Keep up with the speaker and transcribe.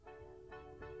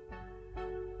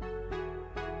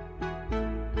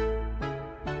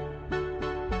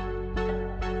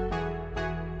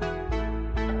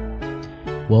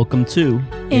Welcome to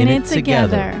In It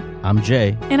Together. I'm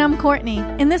Jay. And I'm Courtney.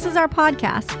 And this is our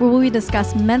podcast where we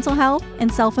discuss mental health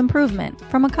and self-improvement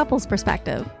from a couple's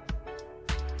perspective.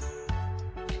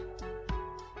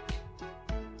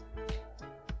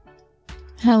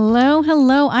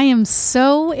 Hello. I am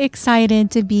so excited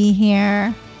to be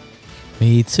here.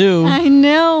 Me too. I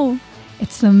know.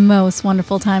 It's the most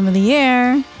wonderful time of the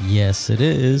year. Yes, it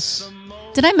is.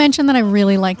 Did I mention that I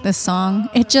really like this song?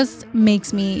 It just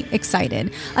makes me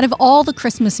excited. Out of all the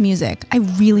Christmas music, I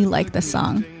really like this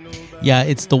song. Yeah,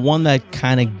 it's the one that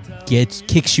kind of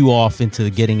kicks you off into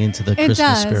getting into the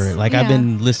Christmas spirit. Like I've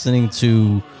been listening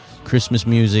to Christmas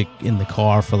music in the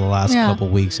car for the last couple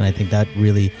weeks, and I think that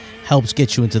really helps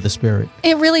get you into the spirit.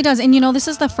 It really does. And this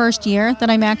is the first year that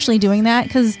I'm actually doing that,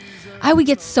 because I would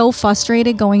get so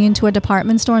frustrated going into a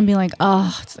department store and be like,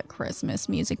 oh, it's the Christmas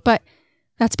music. But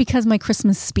that's because my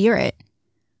Christmas spirit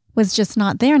was just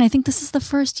not there. And I think this is the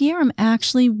first year I'm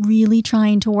actually really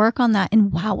trying to work on that.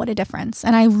 And wow, what a difference.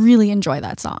 And I really enjoy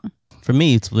that song. For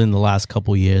me, it's been the last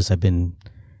couple of years I've been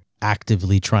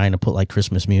actively trying to put like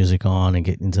Christmas music on and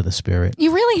get into the spirit.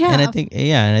 You really have. And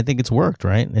I think it's worked,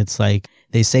 right? It's like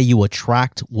they say you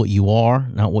attract what you are,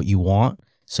 not what you want.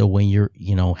 So when you're,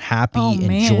 happy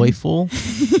and joyful,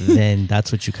 then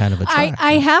that's what you kind of attract.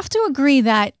 I have to agree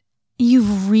that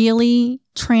you've really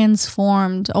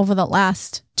transformed over the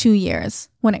last 2 years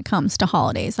when it comes to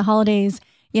holidays. The holidays,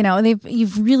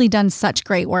 you've really done such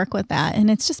great work with that. And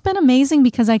it's just been amazing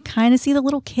because I kind of see the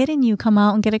little kid in you come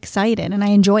out and get excited, and I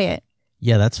enjoy it.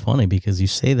 Yeah, that's funny because you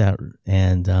say that.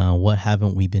 And what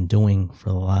haven't we been doing for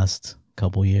the last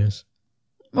couple years?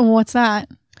 What's that?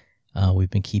 We've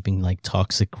been keeping like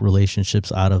toxic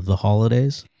relationships out of the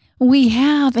holidays. We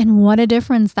have, and what a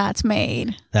difference that's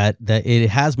made. That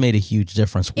it has made a huge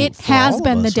difference. It has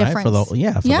been the difference. Right?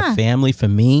 For the family, for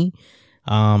me.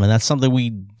 And that's something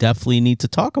we definitely need to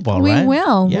talk about, right? We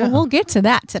will. Yeah. We'll get to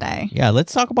that today. Yeah,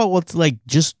 let's talk about what's like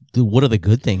what are the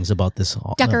good things about this?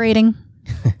 Decorating.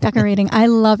 Decorating. I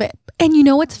love it. And you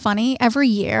know what's funny? Every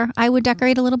year I would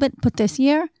decorate a little bit, but this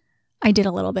year I did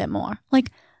a little bit more. Like,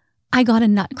 I got a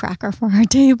nutcracker for our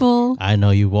table. I know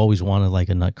you've always wanted like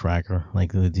a nutcracker,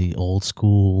 like the old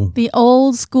school. The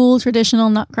old school traditional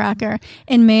nutcracker.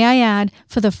 And may I add,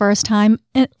 for the first time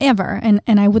ever, and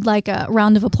I would like a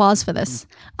round of applause for this,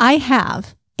 I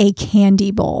have a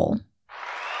candy bowl.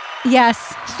 Yes,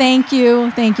 thank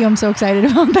you. I'm so excited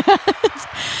about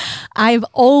that. I've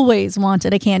always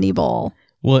wanted a candy bowl.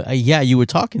 Well, you were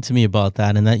talking to me about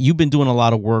that, and that you've been doing a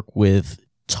lot of work with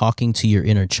talking to your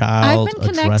inner child. I've been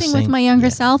connecting with my younger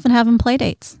self and having play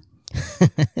dates.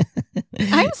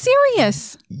 I'm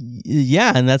serious.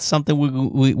 Yeah, and that's something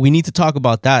we need to talk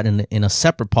about that in a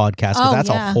separate podcast, because that's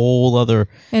a whole other...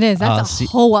 It is. That's a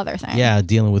whole other thing. Yeah,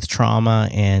 dealing with trauma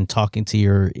and talking to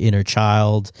your inner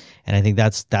child. And I think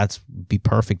that's be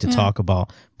perfect to talk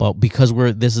about. But because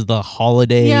this is the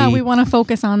holiday... Yeah, we want to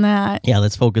focus on that. Yeah,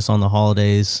 let's focus on the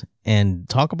holidays and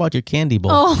talk about your candy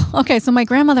bowl. Oh, okay. So my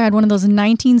grandmother had one of those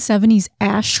 1970s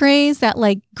ashtrays, that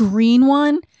like green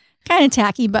one. Kind of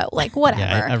tacky, but like whatever.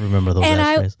 Yeah, I remember those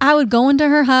ashtrays. I would go into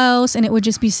her house and it would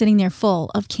just be sitting there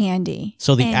full of candy.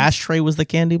 So the ashtray was the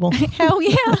candy bowl? Hell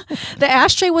yeah. The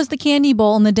ashtray was the candy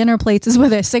bowl, and the dinner plates is where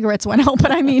the cigarettes went out. But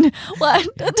I mean, what?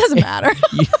 It doesn't matter.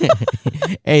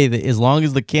 Hey, as long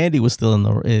as the candy was still in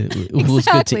it was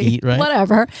good to eat, right?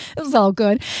 Whatever. It was all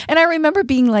good. And I remember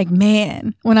being like,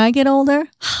 man, when I get older,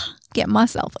 get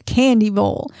myself a candy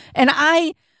bowl. And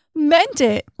I meant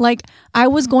it. Like, I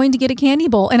was going to get a candy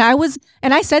bowl, and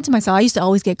I said to myself, I used to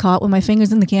always get caught with my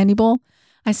fingers in the candy bowl.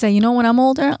 I say, when I'm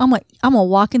older, I'm gonna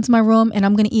walk into my room and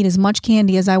I'm gonna eat as much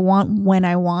candy as I want when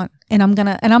I want, and I'm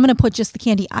gonna put just the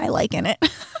candy I like in it.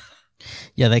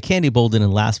 Yeah, that candy bowl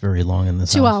didn't last very long in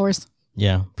this 2 house. hours.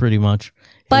 Yeah, pretty much.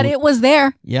 But it was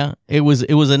there. Yeah, it was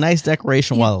a nice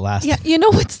decoration while it lasted. Yeah, you know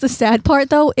what's the sad part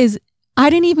though is I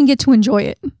didn't even get to enjoy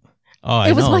it. Oh,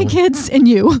 it was my kids and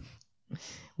you.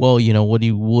 Well, what do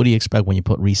you expect when you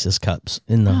put Reese's cups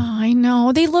in them? Oh, I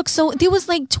know. They look so... There was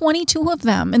like 22 of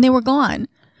them, and they were gone.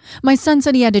 My son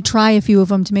said he had to try a few of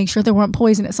them to make sure they weren't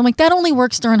poisonous. I'm like, that only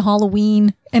works during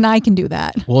Halloween, and I can do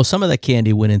that. Well, some of that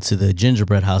candy went into the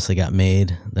gingerbread house that got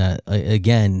made that,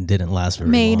 again, didn't last very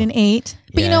long. Made and ate.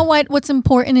 But you know what? What's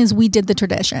important is we did the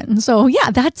tradition. So, yeah,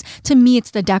 to me,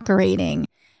 it's the decorating,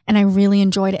 and I really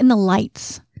enjoyed it. And the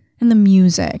lights. And the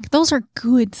music. Those are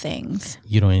good things.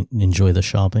 You don't enjoy the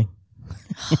shopping?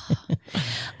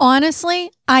 Honestly,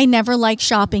 I never liked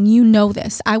shopping. You know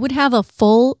this. I would have a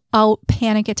full out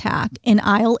panic attack in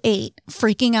aisle 8,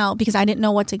 freaking out because I didn't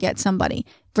know what to get somebody.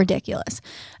 Ridiculous.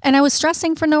 And I was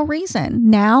stressing for no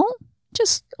reason. Now,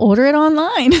 just order it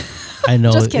online. I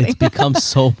know. Just kidding. It's become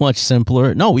so much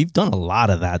simpler. No, we've done a lot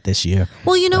of that this year.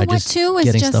 Well, you know what, too? Is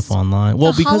getting just stuff online.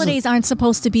 Well, the holidays aren't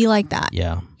supposed to be like that.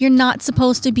 Yeah. You're not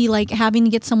supposed to be like having to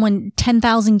get someone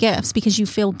 10,000 gifts because you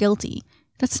feel guilty.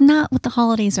 That's not what the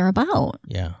holidays are about.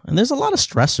 Yeah. And there's a lot of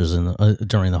stressors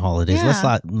during the holidays. Yeah.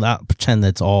 Let's not pretend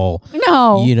that's all,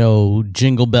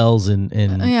 jingle bells and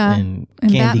candy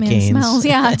Batman canes. Smells.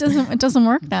 Yeah, it doesn't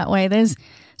work that way. There's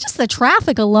just the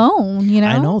traffic alone,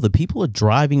 I know. The people are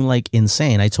driving like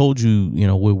insane. I told you,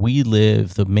 where we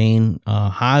live, the main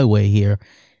highway here,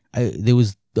 there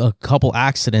was a couple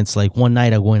accidents. Like one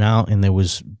night I went out and there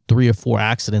was 3 or 4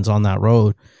 accidents on that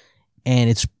road.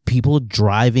 And it's people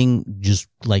driving just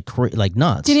like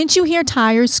nuts. Didn't you hear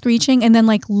tires screeching and then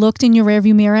like looked in your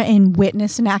rearview mirror and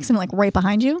witnessed an accident like right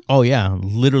behind you? Oh, yeah.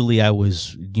 Literally, I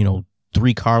was,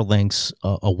 3 car lengths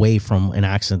away from an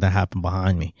accident that happened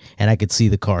behind me. And I could see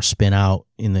the car spin out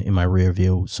in my rear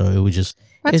view. So it was just...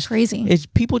 That's crazy.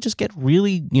 People just get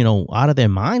really, out of their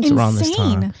minds around this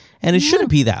time. And it shouldn't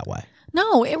be that way.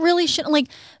 No, it really shouldn't. Like,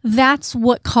 that's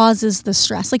what causes the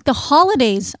stress. Like, the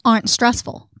holidays aren't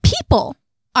stressful. People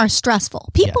are stressful.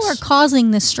 People are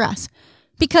causing this stress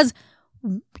because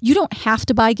you don't have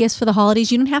to buy gifts for the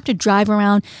holidays. You don't have to drive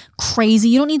around crazy.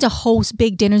 You don't need to host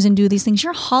big dinners and do these things.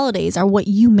 Your holidays are what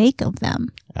you make of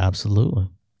them. Absolutely.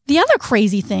 The other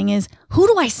crazy thing is, who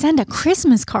do I send a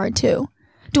Christmas card to?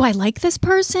 Do I like this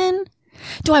person?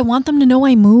 Do I want them to know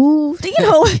I moved?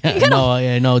 No. Can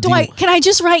I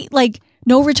just write like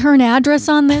no return address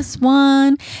on this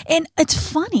one? And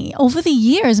it's funny. Over the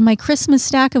years, my Christmas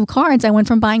stack of cards, I went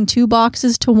from buying 2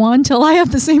 boxes to 1 till I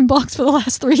have the same box for the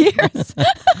last 3 years.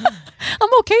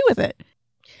 I'm okay with it.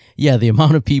 Yeah, the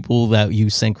amount of people that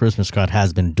you send Christmas card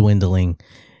has been dwindling,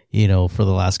 for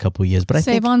the last couple of years. But I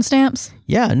think on stamps.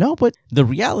 Yeah, no, but the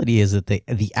reality is that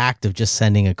the act of just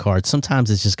sending a card, sometimes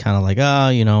it's just kind of like,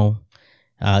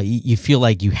 you feel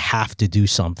like you have to do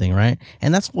something, right?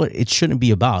 And that's what it shouldn't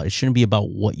be about. It shouldn't be about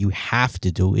what you have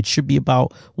to do. It should be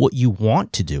about what you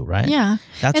want to do, right? Yeah.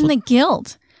 The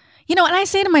guilt. And I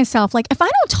say to myself, like, if I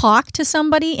don't talk to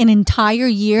somebody an entire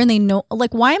year and they know,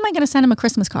 like, why am I going to send them a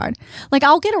Christmas card? Like,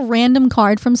 I'll get a random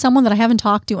card from someone that I haven't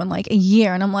talked to in like a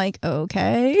year. And I'm like,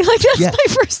 okay. Like, that's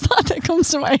my first thought that comes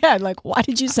to my head. Like, why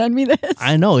did you send me this?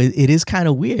 I know. It is kind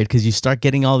of weird because you start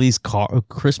getting all these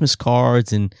Christmas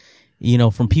cards and,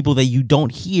 from people that you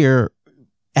don't hear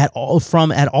at all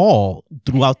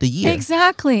throughout the year.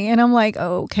 Exactly. And I'm like,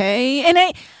 okay. And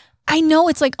I know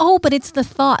it's like, oh, but it's the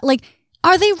thought. Like,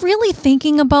 are they really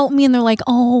thinking about me? And they're like,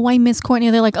 oh, I miss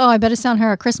Courtney. They're like, oh, I better send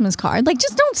her a Christmas card. Like,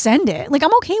 just don't send it. Like, I'm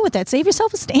okay with that. Save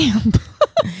yourself a stamp.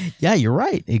 Yeah, you're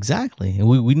right. Exactly. And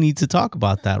we need to talk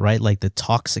about that, right? Like the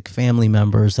toxic family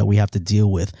members that we have to deal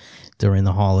with during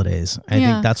the holidays. I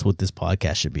think that's what this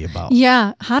podcast should be about.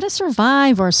 Yeah. How to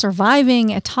survive or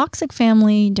surviving a toxic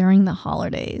family during the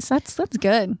holidays. That's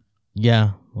good.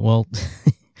 Yeah. Well,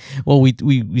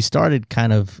 we started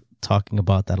kind of talking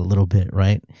about that a little bit,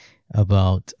 right?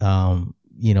 About,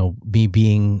 me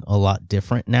being a lot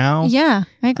different now. Yeah,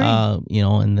 I agree.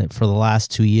 And that for the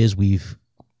last 2 years,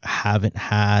 haven't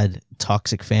had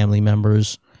toxic family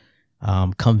members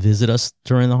come visit us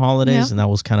during the holidays. And that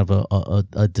was kind of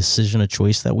a decision, a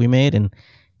choice that we made. And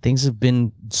things have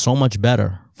been so much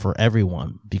better for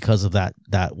everyone because of that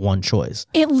one choice.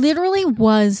 It literally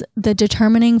was the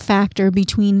determining factor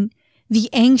between the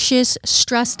anxious,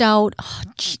 stressed out,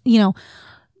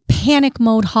 panic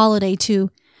mode holiday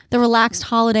to the relaxed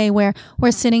holiday where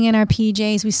we're sitting in our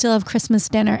PJs, we still have Christmas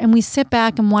dinner, and we sit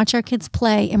back and watch our kids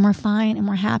play, and we're fine and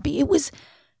we're happy. It was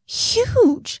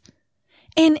huge.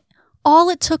 And all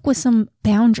it took was some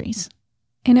boundaries.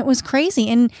 And it was crazy.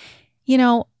 And,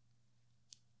 the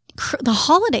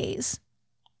holidays,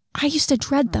 I used to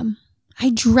dread them.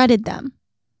 I dreaded them.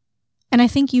 And I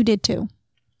think you did too.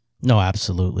 No,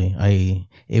 absolutely.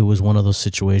 It was one of those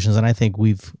situations, and I think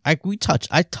I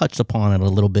touched upon it a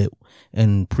little bit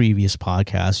in previous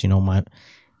podcasts.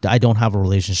 I don't have a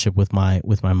relationship with my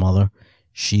mother.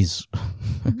 She's,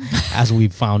 as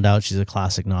we've found out, she's a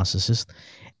classic narcissist.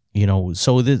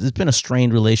 So there's been a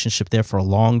strained relationship there for a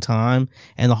long time,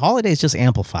 and the holidays just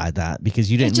amplified that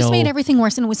because you didn't know. It just made everything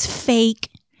worse, and it was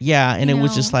fake. Yeah, and it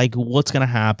was just like, what's gonna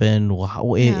happen?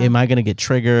 Am I gonna get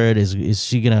triggered? Is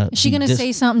she gonna? Is she gonna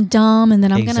say something dumb, and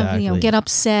then I'm gonna get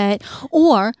upset?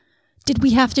 Or did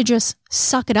we have to just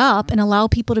suck it up and allow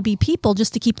people to be people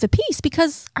just to keep the peace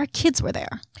because our kids were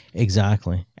there?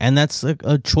 Exactly, and that's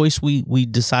a choice we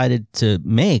decided to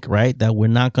make, right? That we're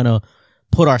not gonna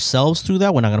put ourselves through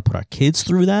that. We're not gonna put our kids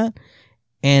through that.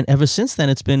 And ever since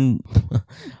then, it's been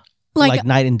like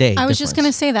night and day. I was just going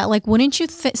to say that. Like, wouldn't you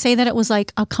say that it was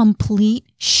like a complete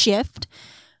shift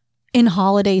in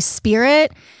holiday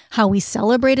spirit, how we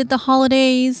celebrated the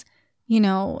holidays? You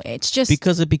know, it's just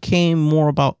because it became more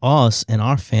about us and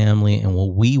our family and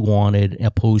what we wanted,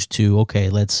 opposed to, okay,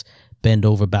 let's bend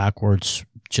over backwards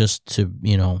just to,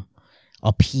 you know,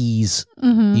 appease,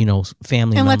 you know,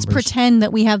 family and members. Let's pretend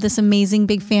that we have this amazing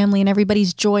big family and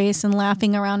everybody's joyous and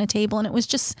laughing around a table. And it was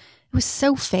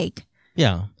so fake.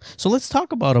 Yeah. So let's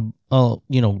talk about,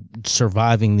 you know,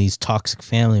 surviving these toxic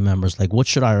family members. Like, what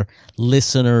should our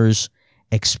listeners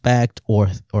expect or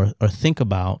think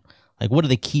about? Like, what are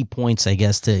the key points, I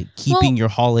guess, to keeping your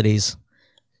holidays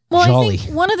jolly? I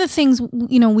think one of the things,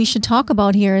 you know, we should talk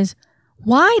about here is,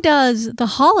 why does the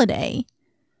holiday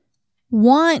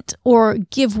want or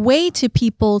give way to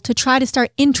people to try to start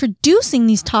introducing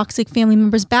these toxic family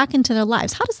members back into their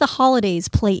lives? How does the holidays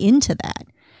play into that?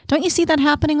 Don't you see that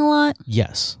happening a lot?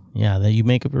 Yes. Yeah, that you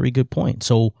make a very good point.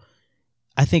 So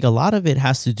I think a lot of it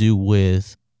has to do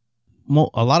with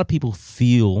a lot of people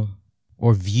feel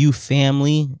or view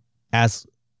family as,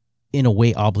 in a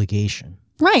way, obligation.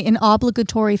 Right, an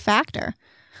obligatory factor.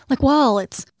 Like, well,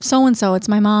 it's so-and-so, it's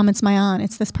my mom, it's my aunt,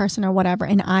 it's this person or whatever,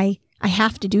 and I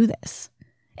have to do this.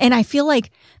 And I feel like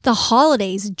the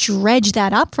holidays dredge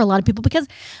that up for a lot of people, because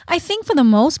I think for the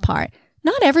most part,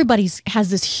 not everybody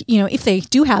has this, you know, if they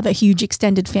do have a huge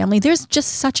extended family, there's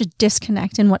just such a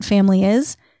disconnect in what family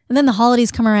is. And then the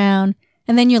holidays come around,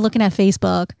 and then you're looking at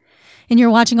Facebook, and you're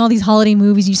watching all these holiday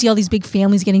movies, you see all these big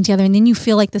families getting together, and then you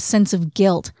feel like the sense of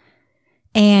guilt,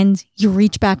 and you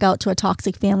reach back out to a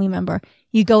toxic family member.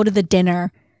 You go to the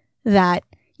dinner that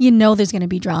you know there's going to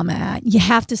be drama at. You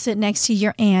have to sit next to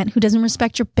your aunt who doesn't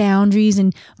respect your boundaries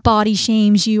and body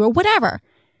shames you or whatever.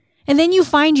 And then you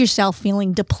find yourself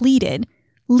feeling depleted,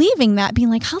 leaving that being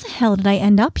like, how the hell did I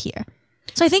end up here?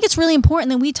 So I think it's really important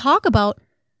that we talk about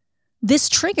this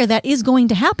trigger that is going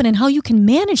to happen and how you can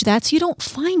manage that so you don't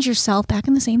find yourself back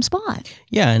in the same spot.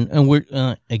 Yeah, and we're,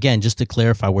 again, just to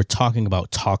clarify, we're talking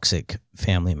about toxic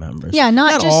family members. Yeah,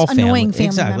 not just all annoying family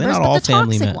exactly, members, not but all the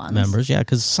family toxic members. Yeah,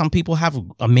 because some people have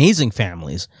amazing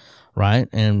families, right?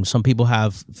 And some people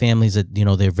have families that, you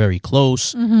know, they're very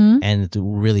close and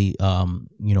really,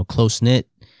 you know, close-knit.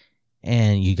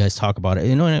 And you guys talk about it.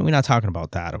 You know, we're not talking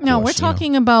about that, of course. No, we're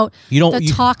talking about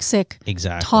the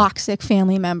toxic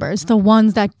family members, the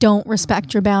ones that don't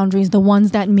respect your boundaries, the ones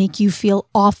that make you feel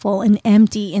awful and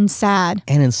empty and sad.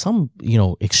 And in some, you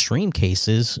know, extreme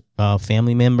cases,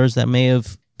 family members that may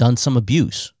have done some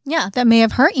abuse. Yeah, that may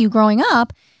have hurt you growing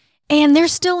up. And they're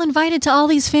still invited to all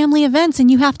these family events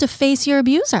and you have to face your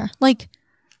abuser. Like,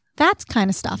 that kind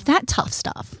of stuff, that tough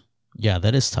stuff. Yeah,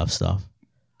 that is tough stuff.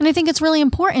 And I think it's really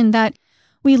important that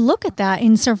we look at that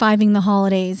in surviving the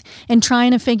holidays and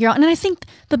trying to figure out. And I think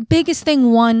the biggest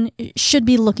thing one should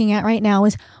be looking at right now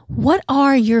is, what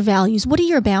are your values? What are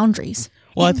your boundaries?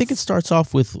 Well, I think it starts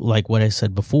off with, like what I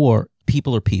said before,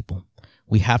 people are people.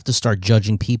 We have to start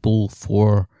judging people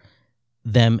for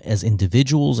them as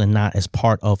individuals and not as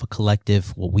part of a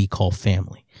collective, what we call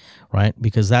family, right?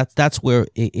 Because that's where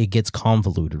it gets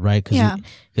convoluted, right?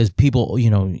 Because people, you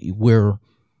know, we're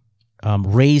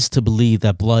raised to believe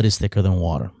that blood is thicker than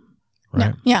water,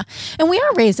 right? Yeah. And we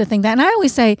are raised to think that. And I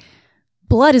always say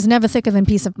blood is never thicker than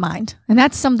peace of mind. And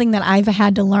that's something that I've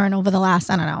had to learn over the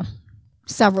last, I don't know,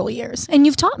 several years. And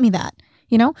you've taught me that,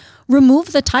 you know,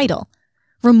 remove the title,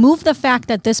 remove the fact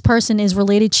that this person is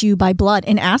related to you by blood,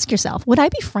 and ask yourself, would I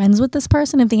be friends with this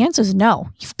person? If the answer is no,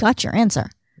 you've got your answer.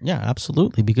 Yeah,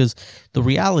 absolutely. Because the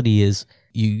reality is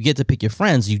you get to pick your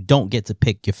friends. You don't get to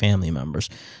pick your family members.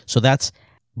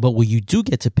 But what you do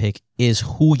get to pick is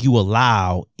who you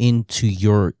allow into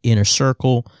your inner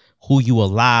circle, who you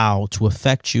allow to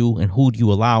affect you, and who you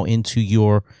allow into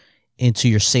your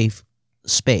safe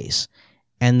space.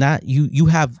 And that you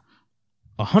have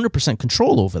 100%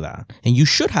 control over that. And you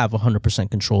should have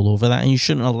 100% control over that. And you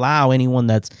shouldn't allow anyone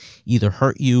that's either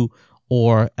hurt you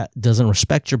or doesn't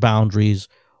respect your boundaries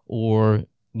or,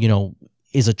 you know,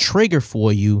 is a trigger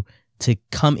for you to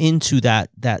come into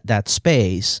that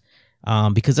space.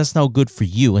 Because that's no good for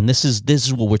you. And this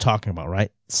is what we're talking about,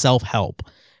 right? Self-help,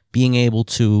 being able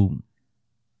to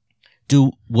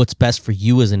do what's best for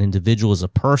you as an individual, as a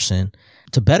person,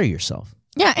 to better yourself.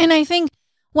 Yeah, and I think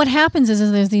what happens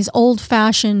is there's these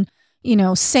old-fashioned, you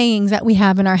know, sayings that we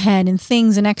have in our head and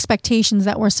things and expectations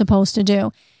that we're supposed to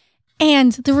do.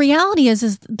 And the reality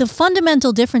is the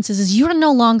fundamental difference is you're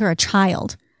no longer a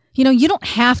child. You know, you don't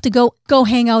have to go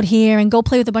hang out here and go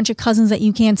play with a bunch of cousins that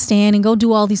you can't stand and go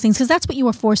do all these things, because that's what you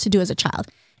were forced to do as a child.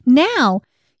 Now,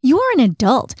 you are an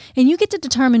adult and you get to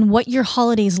determine what your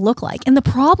holidays look like. And the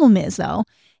problem is, though,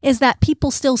 is that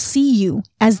people still see you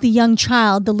as the young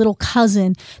child, the little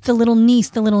cousin, the little niece,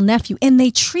 the little nephew, and they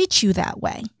treat you that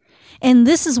way. And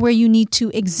this is where you need to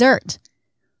exert,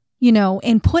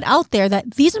 and put out there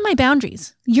that these are my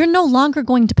boundaries. You're no longer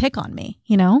going to pick on me,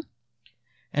 And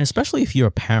especially if you're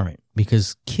a parent,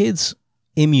 because kids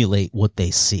emulate what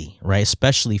they see, right?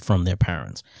 Especially from their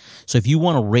parents. So if you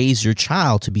want to raise your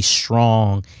child to be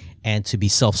strong and to be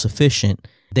self-sufficient,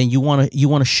 then you want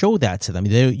to show that to them.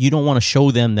 You don't want to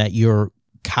show them that you're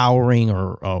cowering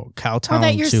or kowtowing, or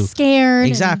that you're scared.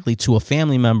 Exactly, to a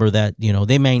family member that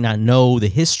they may not know the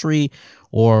history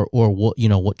or what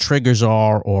what triggers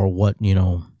are, or what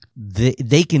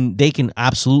they can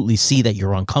absolutely see that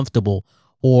you're uncomfortable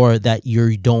or that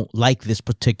you don't like this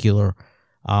particular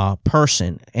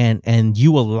person, and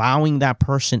you allowing that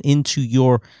person into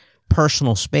your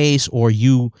personal space, or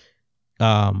you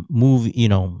move,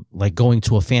 like going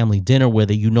to a family dinner where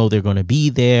they're going to be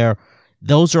there.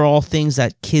 Those are all things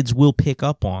that kids will pick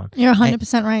up on. You're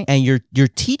 100% right. And you're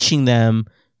teaching them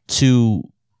to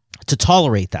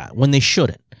tolerate that when they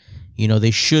shouldn't.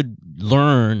 They should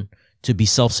learn to be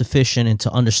self-sufficient and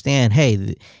to understand,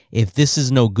 hey, if this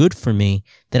is no good for me,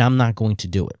 then I'm not going to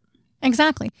do it.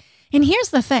 Exactly. And here's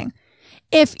the thing.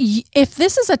 If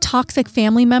this is a toxic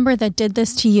family member that did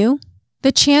this to you,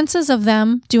 the chances of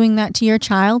them doing that to your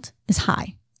child is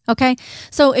high. Okay?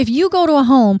 So if you go to a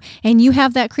home and you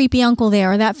have that creepy uncle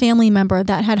there, or that family member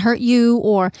that had hurt you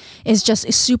or is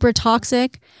just super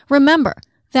toxic, remember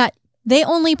that they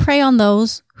only prey on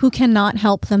those who cannot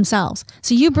help themselves.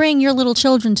 So you bring your little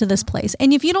children to this place,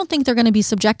 and if you don't think they're going to be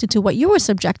subjected to what you were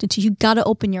subjected to, you got to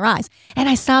open your eyes. And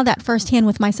I saw that firsthand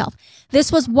with myself.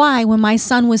 This was why when my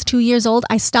son was 2 years old,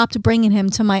 I stopped bringing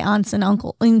him to my aunts and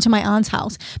uncle, into my aunt's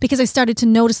house, because I started to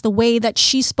notice the way that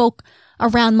she spoke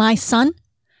around my son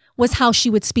was how she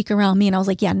would speak around me. And I was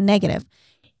like, yeah, negative.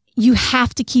 You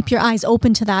have to keep your eyes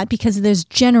open to that, because there's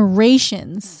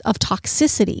generations of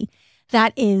toxicity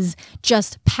that is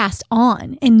just passed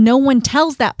on. And no one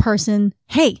tells that person,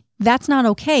 hey, that's not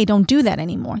okay. Don't do that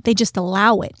anymore. They just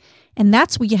allow it. And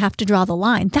that's where you have to draw the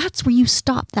line. That's where you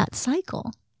stop that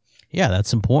cycle. Yeah,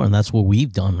 that's important. That's what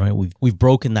we've done, right? We've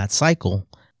broken that cycle,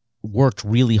 worked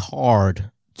really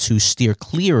hard to steer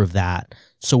clear of that,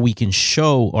 so we can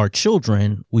show our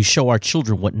children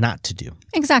what not to do.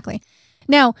 Exactly.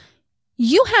 Now,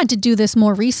 you had to do this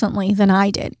more recently than I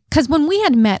did. Because when we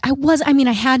had met, I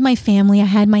had my family, I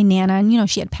had my Nana, and,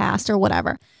 she had passed or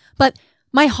whatever. But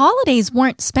my holidays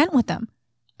weren't spent with them.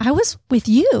 I was with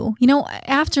you.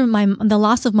 After the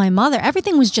loss of my mother,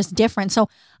 everything was just different. So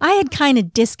I had kind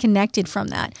of disconnected from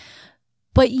that.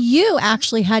 But you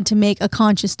actually had to make a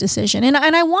conscious decision. And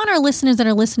I want our listeners that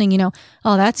are listening,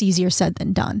 that's easier said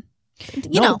than done.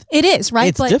 It is, right?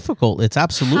 It's difficult. It's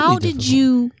absolutely difficult. How did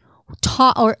you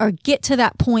taught or get to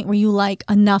that point where you like,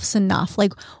 enough's enough?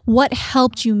 Like, what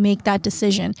helped you make that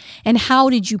decision, and how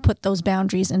did you put those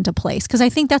boundaries into place? Because I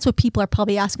think that's what people are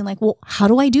probably asking, like, well, how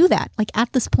do I do that, like,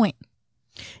 at this point?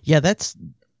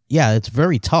 It's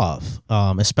very tough,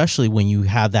 especially when you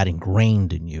have that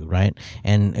ingrained in you, right?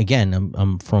 And again,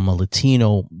 I'm from a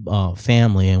Latino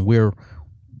family, and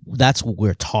that's what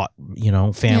we're taught.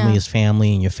 Family is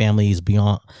family, and your family is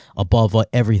above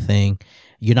everything.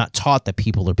 You're not taught that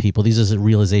people are people. These are the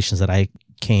realizations that I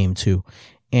came to.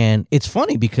 And it's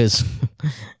funny because,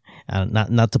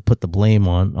 not to put the blame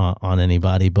on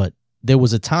anybody, but there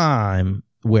was a time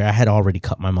where I had already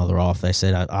cut my mother off. I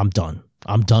said, I'm done.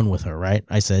 I'm done with her, right?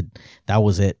 I said, that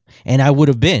was it. And I would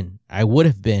have been,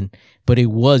 but it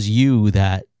was you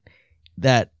that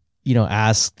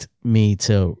asked me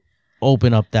to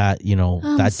open up that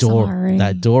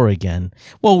door again.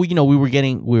 Well, we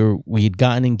had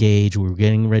gotten engaged, we were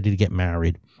getting ready to get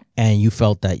married, and you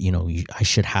felt that I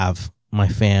should have my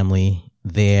family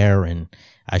there, and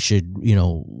I should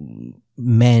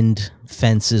mend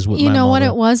fences with my mother. What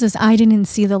it was is I didn't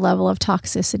see the level of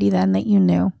toxicity then that you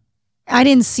knew. I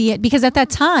didn't see it because at that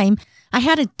time I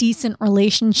had a decent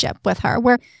relationship with her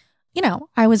where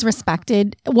I was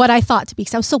respected, what I thought to be,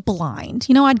 because I was so blind.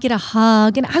 I'd get a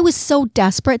hug, and I was so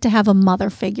desperate to have a mother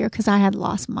figure because I had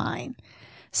lost mine.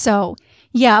 So,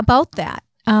 yeah, about that.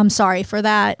 Sorry for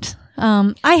that.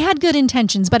 I had good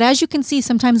intentions, but as you can see,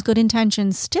 sometimes good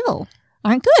intentions still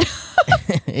aren't good.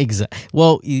 Exactly.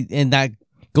 Well, and that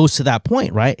goes to that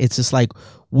point, right? It's just like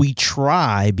we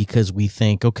try because we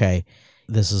think, okay,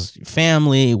 this is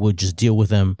family. We'll just deal with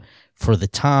them for the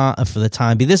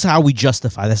time being. This is how we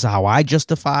justify. This is how I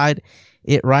justified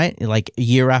it, right? Like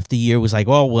year after year was like,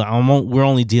 well, we're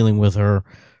only dealing with her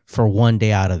for 1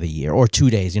 day out of the year, or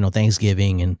 2 days,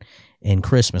 Thanksgiving and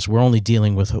Christmas. We're only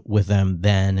dealing with them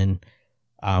then. And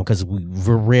because we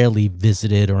were rarely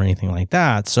visited or anything like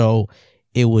that. So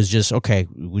it was just, okay,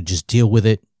 we just deal with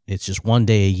it. It's just one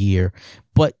day a year.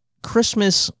 But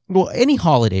Christmas, well, any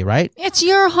holiday, right? It's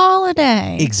your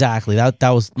holiday. Exactly. That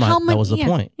was the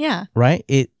point. Yeah. Right?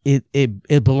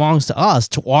 It belongs to us,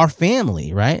 to our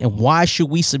family, right? And why should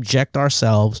we subject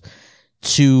ourselves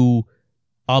to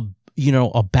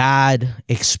a bad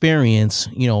experience,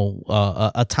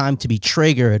 a time to be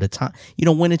triggered, a time,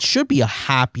 when it should be a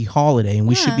happy holiday, and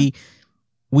we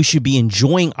should be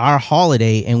enjoying our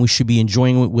holiday, and we should be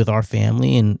enjoying it with our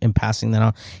family and passing that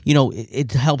on.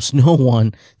 It helps no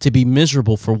one to be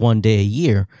miserable for one day a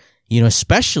year,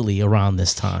 especially around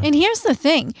this time. And here's the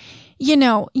thing, you're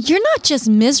not just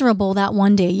miserable that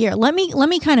one day a year. Let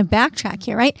me kind of backtrack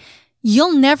here, right?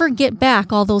 You'll never get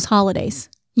back all those holidays.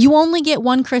 You only get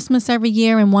one Christmas every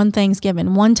year and one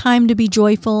Thanksgiving, one time to be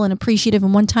joyful and appreciative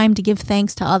and one time to give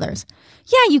thanks to others.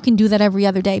 Yeah, you can do that every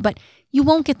other day, but you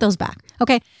won't get those back.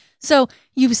 Okay. So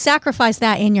you've sacrificed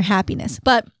that and your happiness.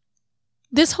 But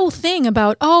this whole thing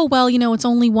about, it's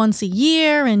only once a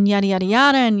year and yada, yada,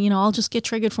 yada. And, I'll just get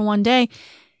triggered for one day.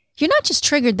 You're not just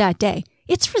triggered that day.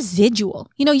 It's residual.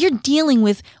 You're dealing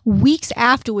with weeks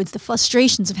afterwards, the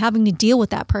frustrations of having to deal with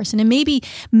that person. And maybe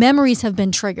memories have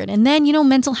been triggered. And then,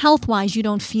 mental health wise, you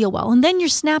don't feel well. And then you're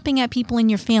snapping at people in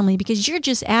your family because you're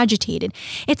just agitated.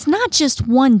 It's not just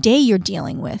one day you're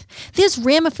dealing with. There's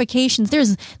ramifications.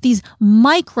 There's these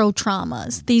micro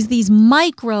traumas, these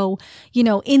micro,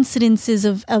 incidences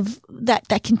of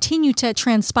that continue to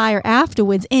transpire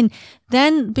afterwards. And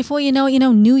then before you know,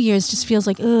 New Year's just feels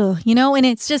like, and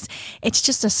it's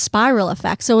just a spiral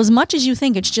effect. So as much as you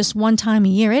think it's just one time a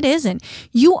year, it isn't.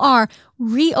 You are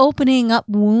reopening up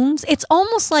wounds. It's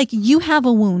almost like you have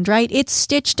a wound, right? It's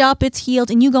stitched up, it's healed,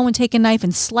 and you go and take a knife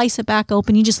and slice it back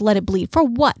open. You just let it bleed. For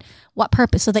what? What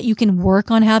purpose? So that you can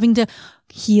work on having to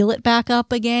heal it back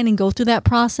up again and go through that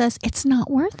process. It's not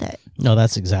worth it. No,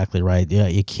 that's exactly right. Yeah,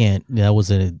 you can't. That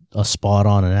was a spot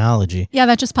on analogy. Yeah,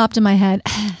 that just popped in my head.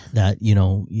 That,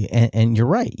 and you're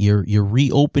right. You're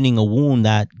reopening a wound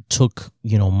that took,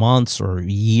 months or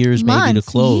years maybe to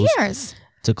close.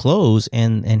 To close,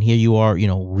 and here you are,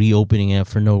 reopening it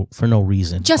for no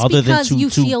reason. Just other because than you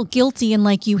feel guilty and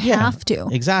like you have to.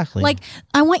 Exactly. Like,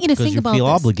 I want you to think about this. You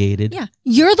feel obligated. Yeah.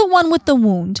 You're the one with the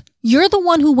wound. You're the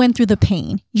one who went through the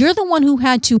pain. You're the one who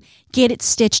had to get it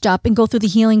stitched up and go through the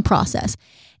healing process.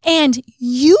 And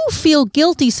you feel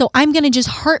guilty, so I'm going to just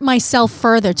hurt myself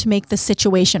further to make the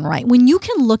situation right. When you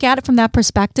can look at it from that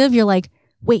perspective, you're like,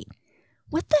 wait,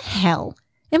 what the hell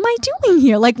am I doing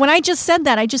here? Like, when I just said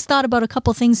that, I just thought about a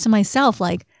couple things to myself,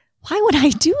 like, why would I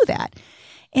do that?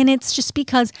 And it's just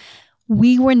because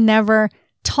we were never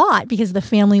taught, because the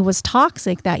family was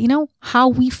toxic, that, how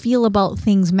we feel about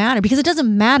things matter, because it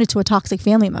doesn't matter to a toxic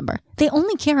family member. They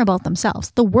only care about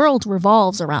themselves. The world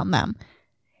revolves around them.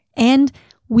 And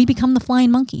we become the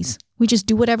flying monkeys. We just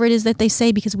do whatever it is that they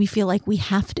say because we feel like we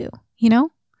have to,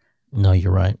 No,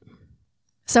 you're right.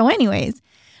 So anyways,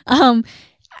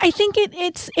 I think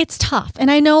it's tough.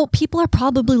 And I know people are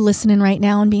probably listening right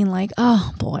now and being like,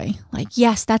 oh boy, like,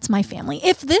 yes, that's my family.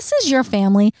 If this is your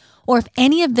family, or if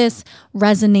any of this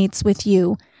resonates with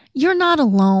you, you're not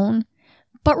alone.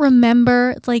 But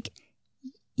remember, like,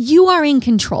 you are in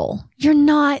control. You're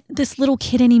not this little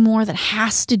kid anymore that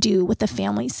has to do what the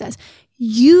family says.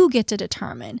 You get to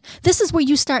determine. This is where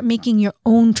you start making your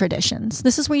own traditions.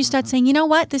 This is where you start saying, you know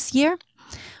what, this year,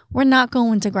 we're not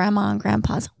going to grandma and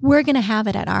grandpa's. We're going to have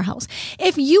it at our house.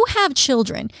 If you have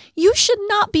children, you should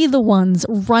not be the ones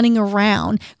running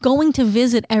around, going to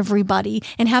visit everybody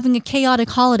and having a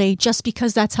chaotic holiday just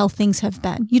because that's how things have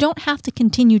been. You don't have to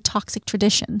continue toxic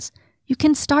traditions. You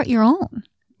can start your own.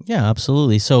 Yeah,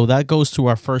 absolutely. So that goes to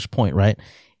our first point, right?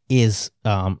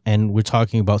 And we're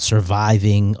talking about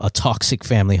surviving a toxic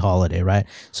family holiday, right?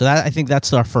 So that, I think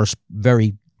that's our first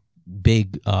very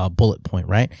big bullet point,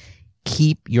 right?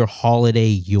 Keep your holiday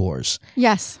yours.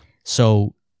 Yes.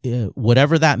 So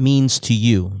whatever that means to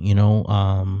you,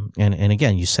 and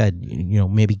again, you said,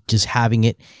 maybe just having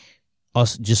it,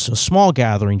 just a small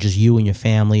gathering, just you and your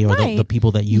family, or the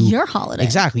people that your holiday.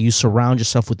 Exactly. You surround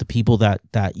yourself with the people that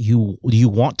you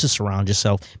want to surround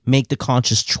yourself. Make the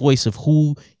conscious choice of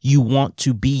who you want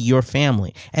to be your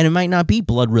family. And it might not be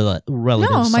blood relatives.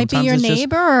 No, it might be your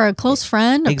neighbor or a close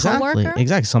friend, a coworker.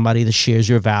 Exactly. Somebody that shares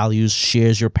your values,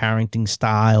 shares your parenting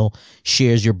style,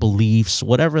 shares your beliefs,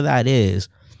 whatever that is.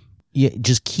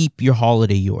 Just keep your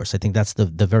holiday yours. I think that's the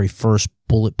very first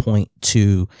bullet point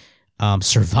to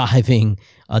surviving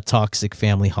a toxic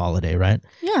family holiday, right?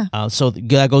 Yeah. So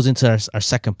that goes into our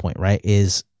second point, right?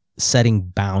 Is setting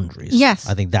boundaries. Yes.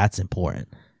 I think that's important.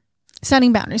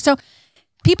 Setting boundaries. So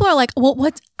people are like, well,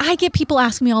 I get people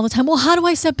asking me all the time, well, how do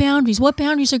I set boundaries? What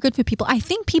boundaries are good for people? I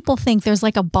think people think there's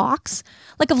like a box,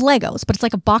 like of Legos, but it's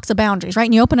like a box of boundaries, right?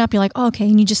 And you open up, you're like, oh, okay,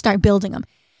 and you just start building them.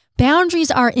 Boundaries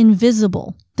are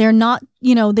invisible. They're not,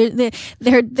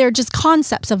 they're just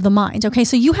concepts of the mind. Okay.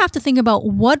 So you have to think about,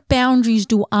 what boundaries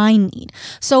do I need?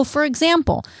 So for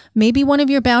example, maybe one of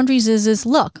your boundaries is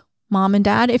look, Mom and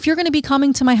Dad, if you're going to be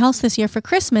coming to my house this year for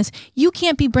Christmas, you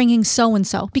can't be bringing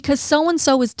so-and-so because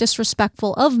so-and-so is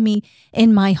disrespectful of me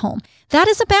in my home. That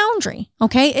is a boundary,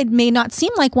 okay? It may not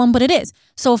seem like one, but it is.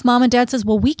 So if Mom and Dad says,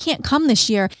 well, we can't come this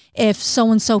year if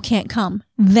so-and-so can't come,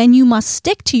 then you must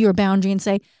stick to your boundary and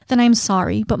say, then I'm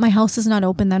sorry, but my house is not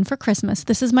open then for Christmas.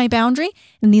 This is my boundary,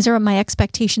 and these are my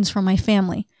expectations for my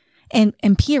family.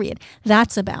 And period.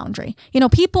 That's a boundary.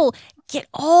 People get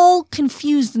all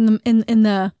confused in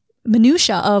the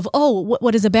minutia of,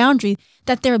 what is a boundary,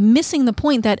 that they're missing the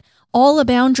point that all a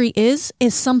boundary is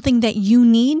something that you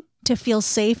need to feel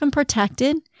safe and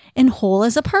protected and whole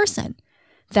as a person.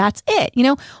 That's it.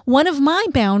 One of my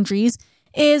boundaries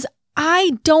is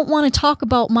I don't want to talk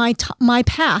about my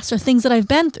past or things that I've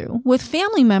been through with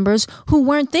family members who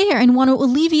weren't there and want to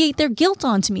alleviate their guilt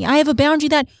onto me. I have a boundary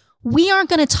that we aren't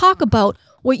going to talk about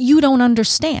what you don't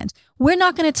understand. We're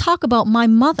not going to talk about my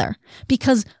mother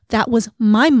because that was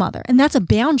my mother. And that's a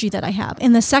boundary that I have.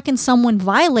 And the second someone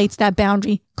violates that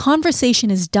boundary,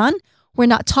 conversation is done. We're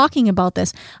not talking about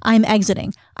this. I'm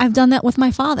exiting. I've done that with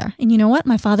my father. And you know what?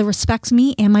 My father respects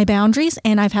me and my boundaries,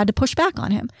 and I've had to push back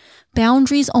on him.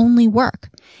 Boundaries only work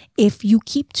if you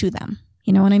keep to them.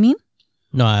 You know what I mean?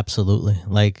 No, absolutely.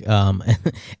 Like,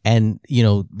 and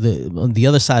the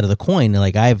other side of the coin,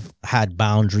 like I've had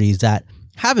boundaries that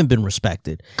haven't been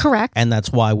respected. Correct. And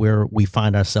that's why we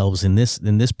find ourselves in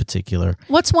this particular.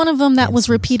 What's one of them that was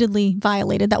repeatedly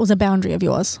violated? That was a boundary of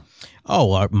yours.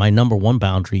 Oh, my number one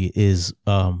boundary is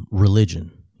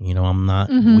religion. I'm not.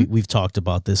 Mm-hmm. We've talked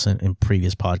about this in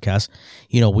previous podcasts.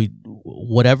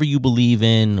 Whatever you believe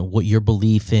in, what your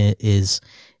belief is,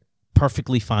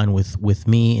 perfectly fine with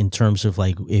me in terms of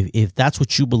like if that's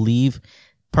what you believe,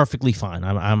 perfectly fine.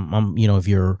 I'm if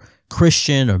you're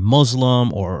Christian or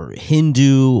Muslim or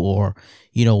Hindu or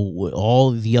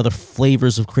all the other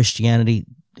flavors of Christianity,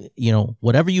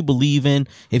 whatever you believe in,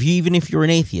 if you're an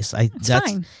atheist,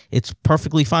 fine. It's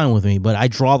perfectly fine with me. But I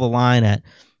draw the line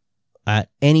at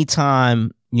any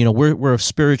time. We're a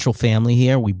spiritual family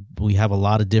here. We have a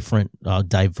lot of different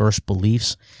diverse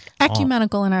beliefs,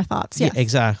 ecumenical in our thoughts. Yes. Yeah,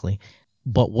 exactly.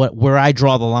 But where I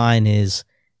draw the line is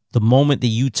the moment that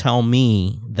you tell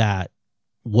me that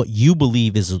what you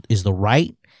believe is the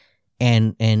right,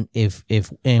 and if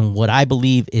what I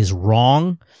believe is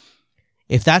wrong,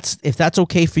 if that's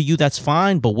okay for you, that's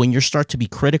fine. But when you start to be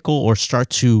critical or start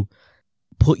to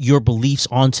put your beliefs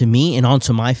onto me and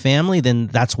onto my family, then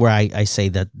that's where I say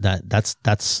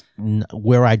that's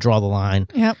where I draw the line.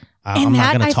 Yep. I'm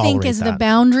not going to tolerate I think is the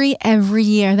boundary every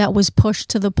year that was pushed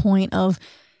to the point of,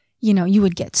 you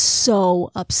would get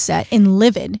so upset and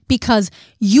livid because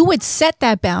you would set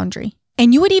that boundary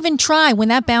and you would even try when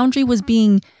that boundary was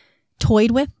being toyed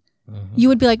with. Mm-hmm. You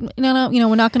would be like, no,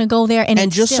 we're not going to go there.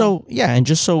 And just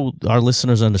so our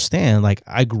listeners understand, like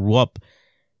I grew up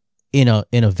in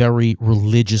a very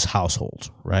religious household,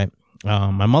 right?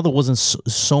 My mother wasn't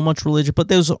so much religious,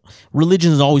 but religion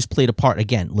has always played a part.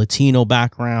 Again, Latino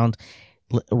background,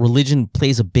 religion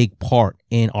plays a big part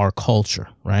in our culture,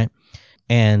 right?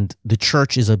 And the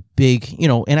church is a big,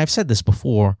 and I've said this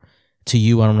before to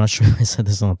you, and I'm not sure if I said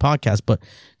this on the podcast, but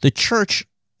the church,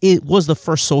 it was the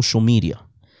first social media.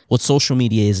 What social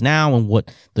media is now and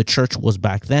what the church was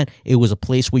back then, it was a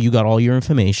place where you got all your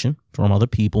information from other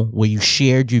people, where you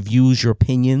shared your views, your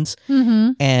opinions.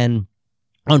 Mm-hmm. And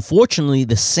unfortunately,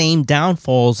 the same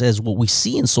downfalls as what we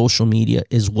see in social media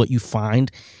is what you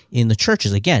find in the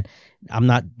churches. Again, I'm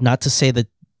not to say that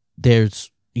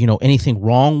there's, anything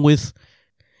wrong with,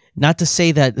 not to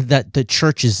say that the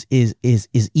church is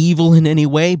evil in any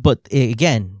way, but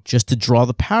again, just to draw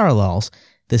the parallels,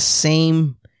 the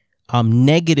same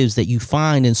negatives that you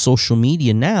find in social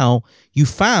media now, you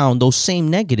found those same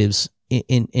negatives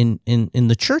in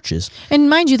the churches. And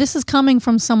mind you, this is coming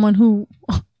from someone who,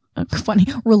 funny,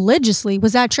 religiously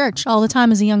was at church all the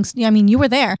time as a young. You were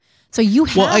there, so you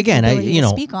have the ability to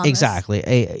speak on exactly.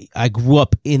 This. I grew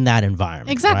up in that environment.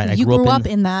 Exactly, right? You grew up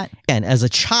in that. And as a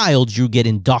child, you get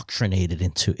indoctrinated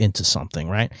into something,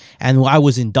 right? And I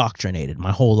was indoctrinated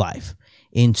my whole life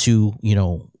into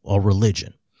a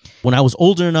religion. When I was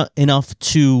older enough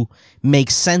to make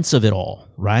sense of it all,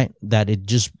 right? That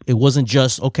it wasn't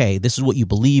just, okay, this is what you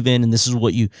believe in and this is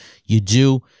what you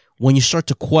do. When you start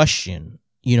to question,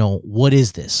 what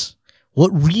is this? what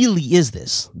really is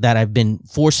this that I've been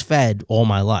force fed all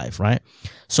my life, right?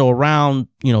 So around,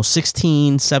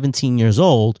 16, 17 years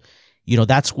old,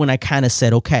 that's when I kind of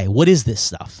said, okay, what is this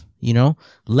stuff?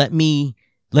 Let me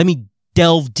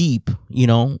delve deep,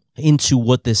 into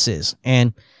what this is.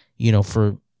 And,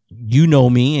 for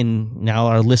me, and now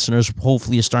our listeners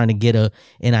hopefully are starting to get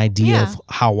an idea of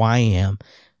how I am.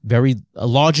 Very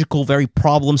logical, very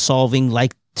problem solving,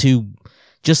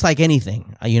 just like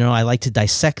anything, I like to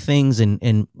dissect things and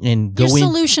go You're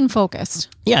solution focused.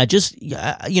 Yeah, just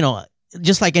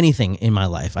like anything in my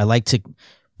life, I like to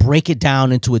break it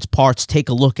down into its parts, take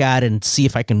a look at it, and see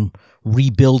if I can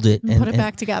rebuild it and put it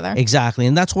back together. Exactly,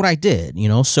 and that's what I did.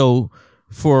 So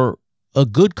for a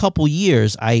good couple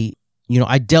years, I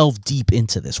delved deep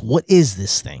into this. What is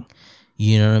this thing?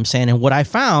 You know what I'm saying? And what I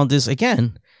found is,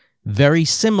 again, very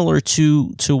similar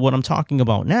to what I'm talking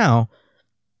about now.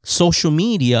 Social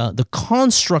media, the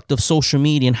construct of social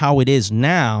media and how it is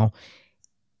now,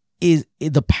 is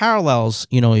the parallels,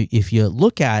 if you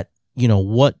look at,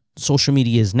 what social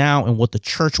media is now and what the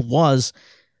church was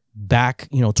back,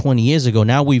 20 years ago.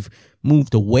 Now we've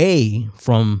moved away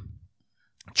from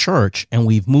church and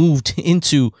we've moved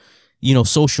into,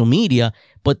 social media.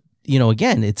 But,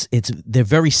 again, they're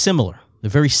very similar. They're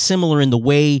very similar in the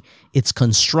way it's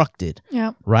constructed.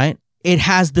 Yeah. Right? It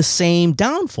has the same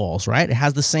downfalls, right? It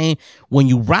has the same, when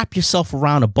you wrap yourself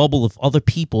around a bubble of other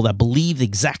people that believe the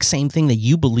exact same thing that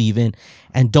you believe in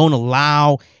and don't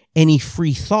allow any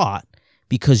free thought,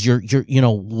 because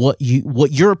what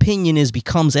your opinion is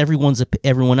becomes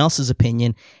everyone else's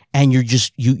opinion, and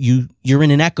you're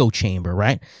in an echo chamber,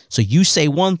 right? So you say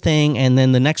one thing and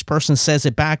then the next person says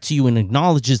it back to you and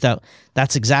acknowledges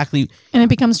that's exactly, and it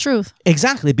becomes truth.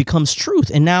 Exactly, it becomes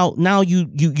truth. And now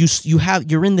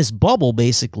you're in this bubble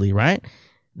basically, right?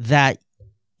 That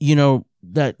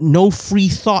that no free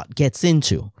thought gets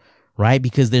into, right?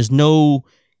 Because there's no,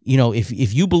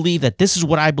 if you believe that this is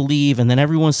what I believe, and then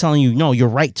everyone's telling you, no, you're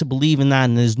right to believe in that,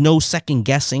 and there's no second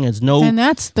guessing, and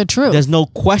that's the truth. There's no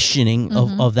questioning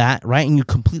of that, right? And you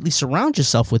completely surround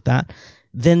yourself with that,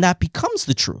 then that becomes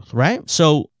the truth, right?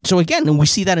 So again, and we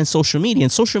see that in social media. In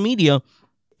social media,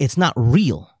 it's not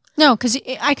real. No, because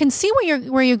I can see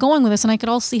where you're going with this, and I could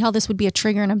also see how this would be a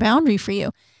trigger and a boundary for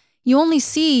you. You only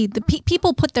see the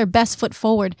people put their best foot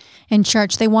forward in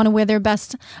church. They want to wear their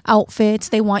best outfits.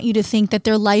 They want you to think that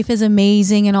their life is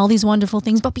amazing and all these wonderful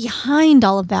things. But behind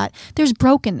all of that, there's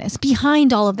brokenness.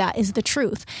 Behind all of that is the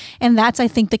truth. And that's, I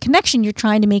think, the connection you're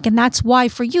trying to make. And that's why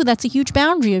for you, that's a huge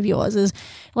boundary of yours, is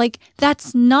like,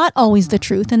 that's not always the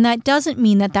truth. And that doesn't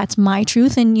mean that that's my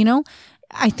truth. And,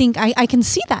 I think I can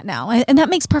see that now. And that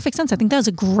makes perfect sense. I think that was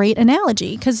a great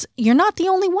analogy, because you're not the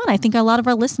only one. I think a lot of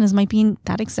our listeners might be in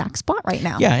that exact spot right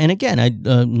now. Yeah. And again,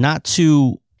 not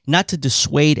to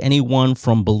dissuade anyone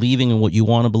from believing in what you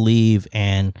want to believe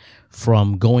and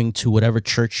from going to whatever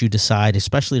church you decide,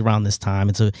 especially around this time.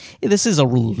 This is a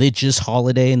religious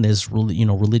holiday, and there's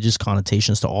religious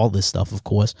connotations to all this stuff, of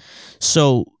course.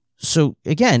 So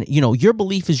again, your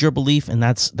belief is your belief, and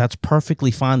that's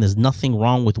perfectly fine. There's nothing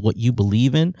wrong with what you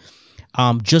believe in.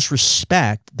 Just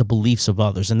respect the beliefs of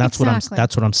others, and that's what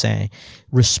I'm saying.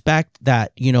 Respect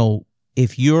that,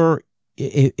 if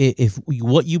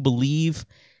what you believe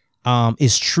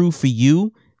is true for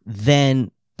you, then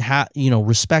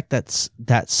respect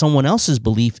that someone else's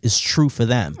belief is true for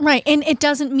them. Right, and it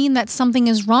doesn't mean that something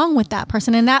is wrong with that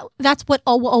person, and that's what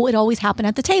it always happened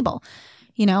at the table,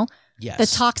 Yes. The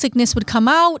toxicness would come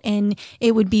out, and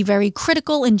it would be very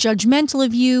critical and judgmental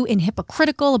of you and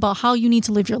hypocritical about how you need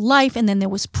to live your life. And then there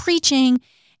was preaching,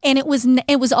 and it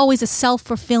was always a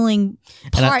self-fulfilling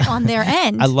part on their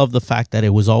end. I love the fact that it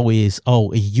was always,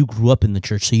 you grew up in the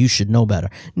church, so you should know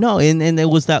better. No, and it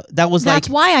was that's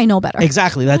why I know better.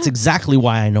 Exactly. That's exactly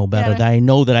why I know better. Yeah. That I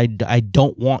know that I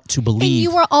don't want to believe. And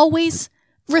you were always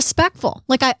respectful.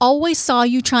 Like, I always saw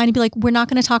you trying to be like, we're not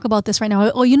going to talk about this right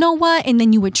now. Oh, you know what? And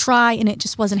then you would try, and it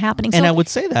just wasn't happening. And I would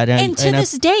say that. And to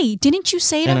this day, didn't you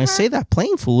say to her? And I say that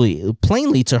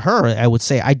plainly to her. I would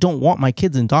say, I don't want my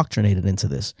kids indoctrinated into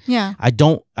this. Yeah. I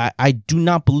do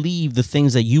not believe the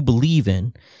things that you believe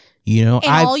in. And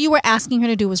all you were asking her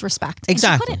to do was respect.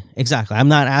 Exactly. I'm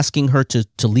not asking her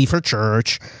to leave her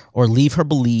church or leave her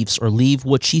beliefs or leave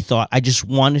what she thought. I just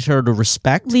wanted her to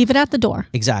respect. Leave it at the door.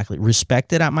 Exactly.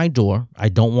 Respect it at my door. I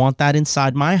don't want that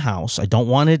inside my house. I don't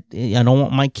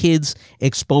want my kids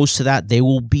exposed to that. They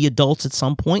will be adults at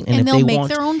some point, and if they'll make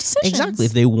their own decisions. Exactly.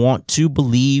 If they want to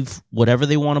believe whatever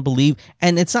they want to believe.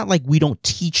 And it's not like we don't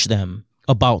teach them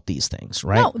about these things,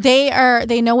 right? No,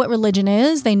 they know what religion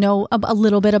is. They know a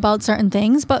little bit about certain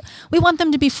things, but we want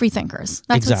them to be free thinkers.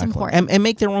 That's what's important. And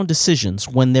make their own decisions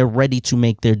when they're ready to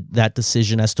make that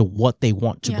decision as to what they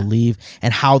want to believe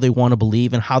and how they want to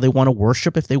believe and how they want to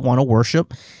worship if they want to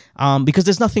worship. Because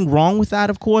there's nothing wrong with that,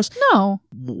 of course. No.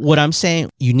 What I'm saying,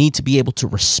 you need to be able to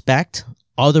respect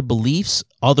other beliefs,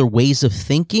 other ways of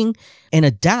thinking, and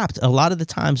adapt. A lot of the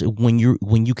times when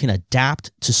you can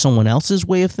adapt to someone else's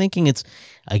way of thinking, it's,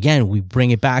 again, we bring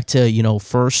it back to,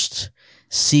 first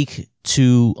seek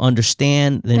to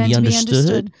understand, then be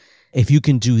understood. If you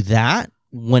can do that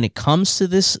when it comes to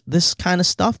this kind of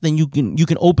stuff, then you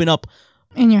can open up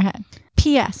in your head.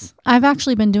 P.S. I've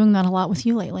actually been doing that a lot with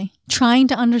you lately, trying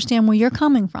to understand where you're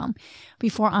coming from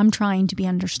before I'm trying to be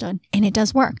understood. And it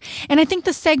does work. And I think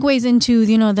this segues into,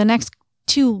 the next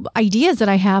two ideas that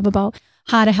I have about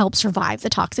how to help survive the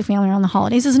toxic family around the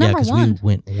holidays is number one.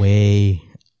 We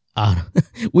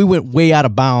went way out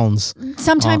of bounds.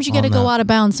 Sometimes you got to go out of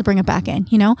bounds to bring it back in,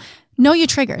 Know your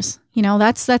triggers.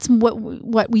 That's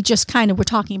what we just kind of were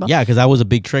talking about. Yeah, because that was a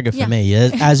big trigger for me.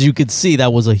 As you could see,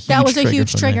 that was a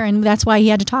huge trigger, and that's why he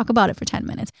had to talk about it for 10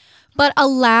 minutes. But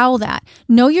allow that.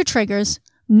 Know your triggers.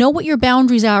 Know what your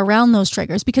boundaries are around those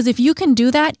triggers. Because if you can do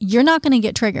that, you're not going to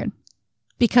get triggered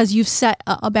because you've set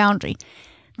a boundary.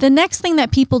 The next thing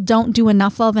that people don't do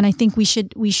enough of, and I think we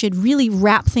should really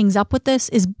wrap things up with this,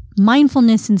 is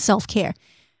mindfulness and self-care.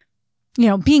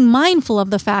 Being mindful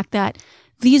of the fact that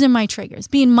these are my triggers.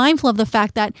 Being mindful of the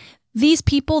fact that these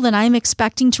people that I'm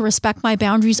expecting to respect my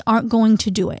boundaries aren't going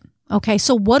to do it. Okay,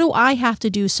 so what do I have to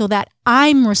do so that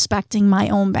I'm respecting my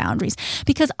own boundaries?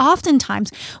 Because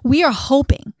oftentimes we are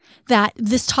hoping that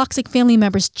this toxic family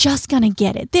member is just going to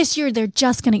get it. This year,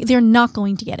 they're not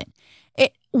going to get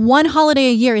it. One holiday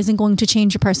a year isn't going to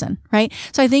change a person, right?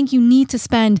 So I think you need to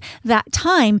spend that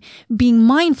time being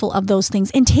mindful of those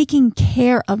things and taking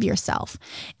care of yourself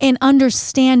and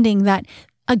understanding that,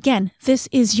 again, this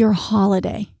is your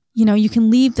holiday. You can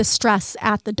leave the stress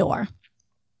at the door.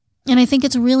 And I think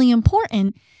it's really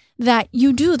important that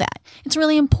you do that. It's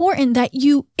really important that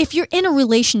if you're in a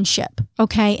relationship,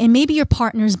 okay, and maybe your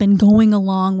partner's been going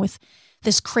along with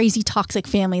this crazy toxic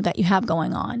family that you have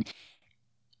going on,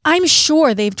 I'm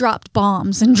sure they've dropped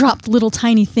bombs and dropped little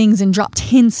tiny things and dropped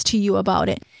hints to you about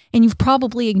it. And you've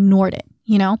probably ignored it,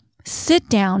 Sit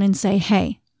down and say,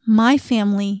 hey, my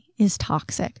family is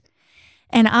toxic.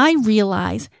 And I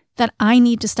realize that I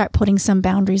need to start putting some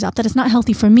boundaries up, that it's not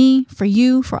healthy for me, for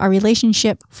you, for our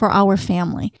relationship, for our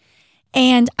family.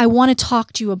 And I want to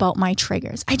talk to you about my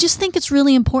triggers. I just think it's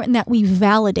really important that we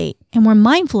validate and we're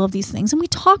mindful of these things and we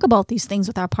talk about these things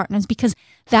with our partners, because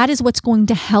that is what's going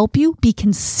to help you be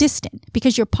consistent,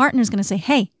 because your partner is going to say,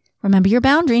 hey, remember your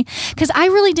boundary. Because I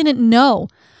really didn't know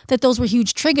that those were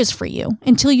huge triggers for you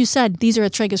until you said, these are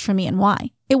triggers for me and why.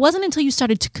 It wasn't until you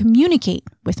started to communicate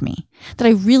with me that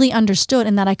I really understood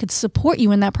and that I could support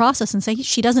you in that process and say,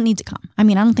 she doesn't need to come. I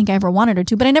mean, I don't think I ever wanted her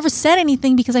to, but I never said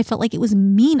anything because I felt like it was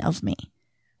mean of me.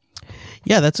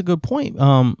 Yeah, that's a good point.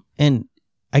 And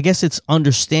I guess it's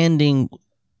understanding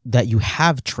that you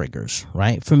have triggers,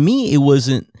 right? For me, it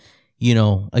wasn't,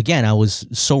 again, I was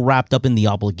so wrapped up in the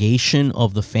obligation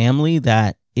of the family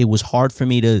that it was hard for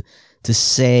me to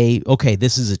say, okay,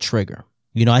 this is a trigger.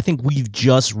 I think we've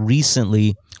just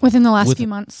recently... Within the last few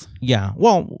months. Yeah.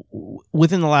 Well,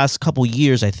 within the last couple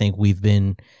years, I think we've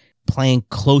been paying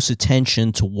close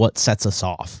attention to what sets us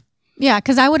off. Yeah,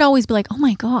 because I would always be like, oh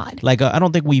my God. Like, I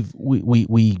don't think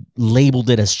we labeled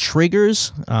it as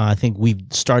triggers. I think we've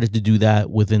started to do that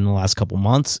within the last couple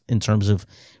months in terms of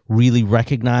really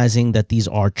recognizing that these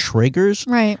are triggers.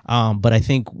 Right. But I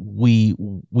think we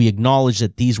acknowledge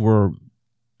that these were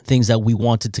things that we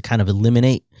wanted to kind of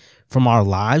eliminate from our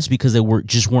lives because they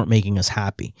weren't making us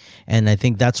happy. And I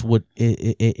think that's what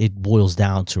it boils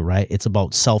down to, right? It's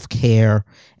about self-care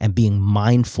and being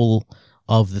mindful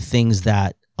of the things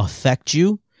that affect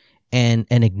you and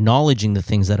acknowledging the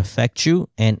things that affect you,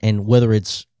 and whether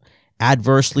it's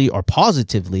adversely or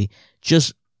positively,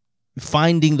 just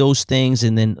finding those things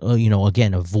and then,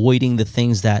 again, avoiding the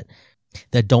things that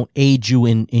don't aid you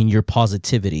in your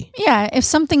positivity. Yeah, if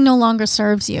something no longer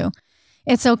serves you,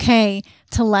 it's okay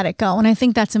to let it go. And I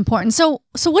think that's important. So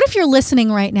what if you're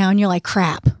listening right now and you're like,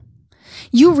 crap,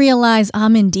 you realize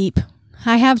I'm in deep.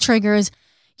 I have triggers.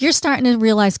 You're starting to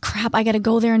realize, crap, I got to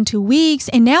go there in 2 weeks.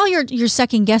 And now you're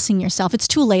second guessing yourself. It's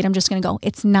too late. I'm just going to go.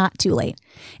 It's not too late.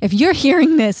 If you're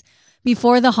hearing this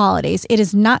before the holidays, it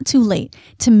is not too late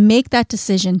to make that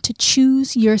decision to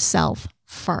choose yourself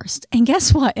first. And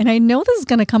guess what? And I know this is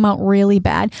going to come out really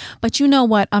bad, but you know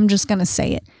what? I'm just going to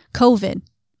say it. COVID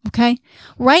Okay.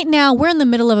 Right now, we're in the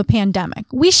middle of a pandemic.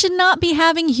 We should not be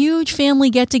having huge family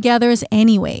get-togethers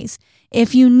anyways.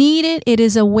 If you need it, it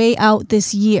is a way out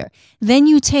this year. Then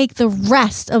you take the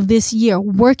rest of this year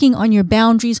working on your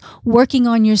boundaries, working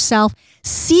on yourself.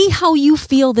 See how you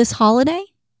feel this holiday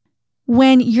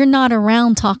when you're not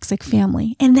around toxic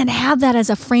family, and then have that as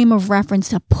a frame of reference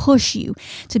to push you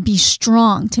to be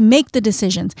strong, to make the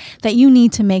decisions that you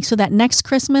need to make so that next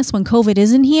Christmas when COVID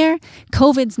isn't here,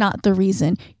 COVID's not the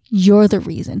reason. You're the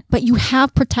reason. But you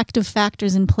have protective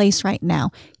factors in place right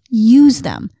now. Use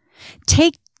them.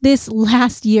 Take this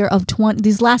last year of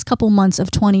these last couple months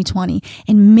of 2020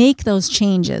 and make those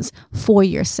changes for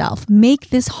yourself. Make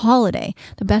this holiday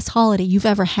the best holiday you've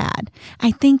ever had.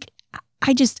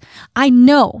 I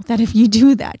know that if you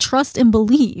do that, trust and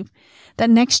believe that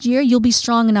next year you'll be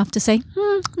strong enough to say,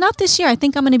 not this year. I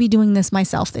think I'm going to be doing this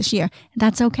myself this year.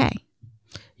 That's okay.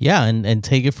 Yeah. And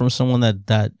take it from someone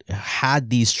that had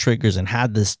these triggers and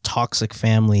had this toxic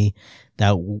family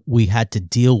that we had to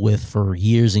deal with for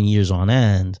years and years on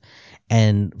end.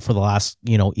 And for the last,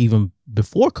 even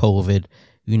before COVID,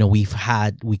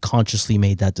 we consciously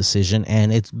made that decision,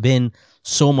 and it's been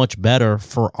so much better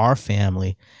for our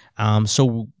family.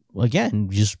 So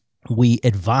again, we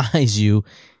advise you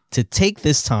to take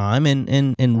this time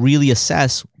and really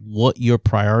assess what your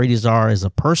priorities are as a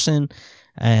person,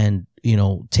 and,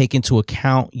 take into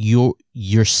account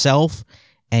yourself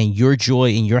and your joy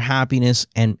and your happiness,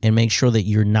 and make sure that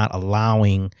you're not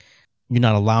allowing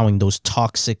those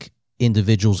toxic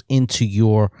individuals into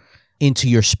your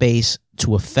space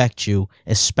to affect you,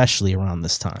 especially around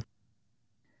this time.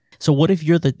 So what if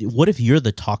you're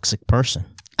the toxic person?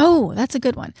 Oh, that's a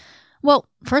good one. Well,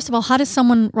 first of all, how does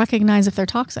someone recognize if they're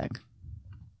toxic?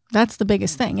 That's the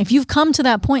biggest thing. If you've come to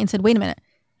that point and said, wait a minute,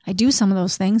 I do some of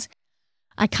those things.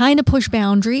 I kind of push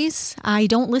boundaries. I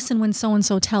don't listen when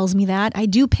so-and-so tells me that. I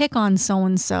do pick on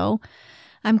so-and-so.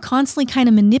 I'm constantly kind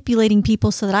of manipulating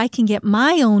people so that I can get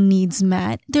my own needs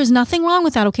met. There's nothing wrong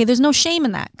with that, okay? There's no shame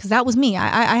in that, because that was me.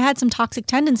 I had some toxic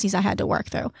tendencies I had to work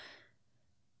through.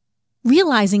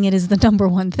 Realizing it is the number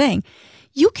one thing.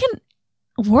 You can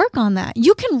work on that.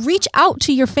 You can reach out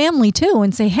to your family too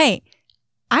and say, hey,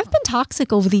 I've been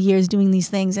toxic over the years doing these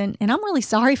things, and I'm really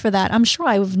sorry for that. I'm sure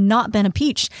I have not been a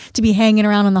peach to be hanging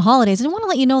around on the holidays. I want to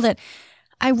let you know that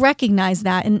I recognize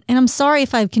that, and I'm sorry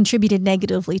if I've contributed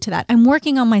negatively to that. I'm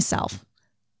working on myself.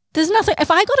 There's nothing, if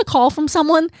I got a call from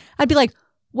someone, I'd be like,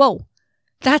 whoa,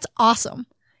 that's awesome.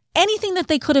 Anything that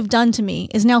they could have done to me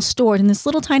is now stored in this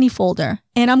little tiny folder,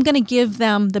 and I'm going to give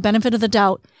them the benefit of the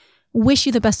doubt. Wish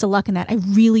you the best of luck in that. I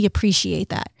really appreciate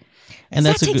that. And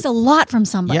that takes a lot from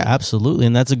somebody. Yeah, absolutely.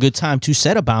 And that's a good time to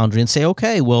set a boundary and say,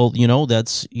 okay, well,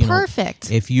 that's perfect.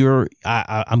 If you're,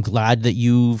 I'm glad that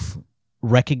you've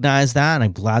recognized that, and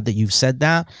I'm glad that you've said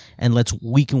that, and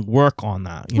we can work on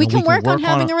that. We can work on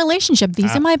having a relationship.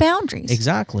 These are my boundaries.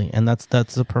 Exactly. And that's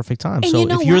the perfect time. And so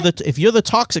if you're the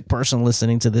toxic person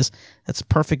listening to this, that's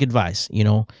perfect advice.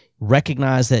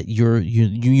 Recognize that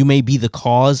you may be the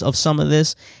cause of some of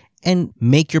this, and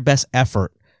make your best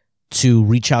effort to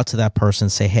reach out to that person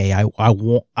and say, hey,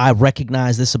 I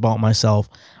recognize this about myself.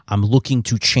 I'm looking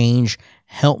to change.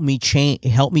 Help me change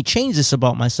this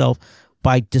about myself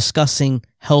by discussing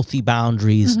healthy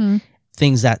boundaries,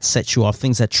 things that set you off,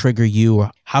 things that trigger you,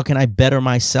 or how can I better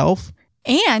myself?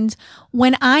 And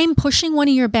when I'm pushing one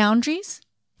of your boundaries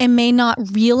and may not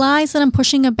realize that I'm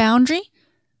pushing a boundary,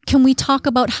 can we talk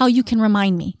about how you can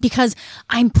remind me? Because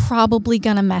I'm probably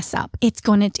going to mess up.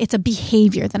 It's a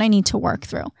behavior that I need to work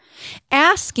through.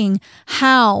 Asking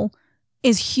how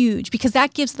is huge, because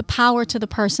that gives the power to the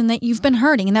person that you've been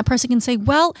hurting. And that person can say,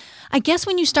 well, I guess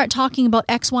when you start talking about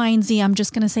X, Y, and Z, I'm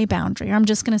just going to say boundary, or I'm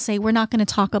just going to say, we're not going to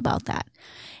talk about that.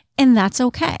 And that's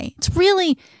okay.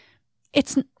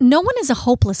 No one is a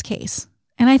hopeless case.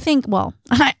 And I think,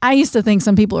 I used to think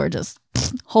some people are just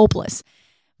hopeless.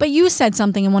 But you said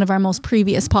something in one of our most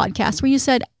previous podcasts where you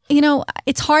said,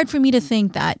 it's hard for me to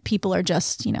think that people are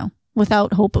just,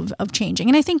 without hope of changing.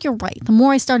 And I think you're right. The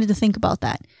more I started to think about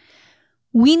that,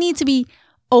 we need to be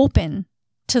open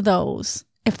to those,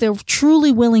 if they're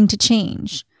truly willing to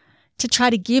change, to try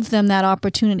to give them that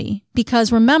opportunity.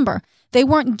 Because remember, they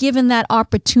weren't given that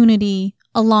opportunity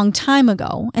a long time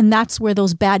ago. And that's where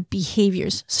those bad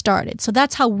behaviors started. So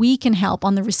that's how we can help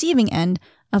on the receiving end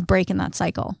of breaking that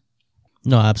cycle.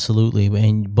 No, absolutely.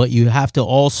 But you have to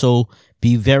also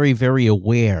be very, very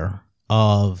aware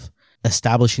of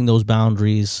establishing those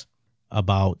boundaries,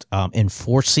 about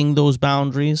enforcing those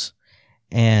boundaries,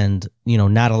 and,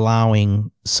 not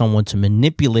allowing someone to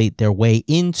manipulate their way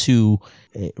into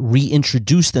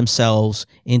reintroduce themselves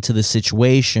into the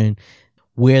situation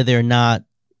where they're not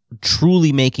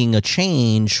truly making a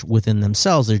change within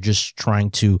themselves. They're just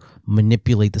trying to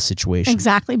manipulate the situation.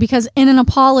 Exactly, because in an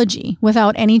apology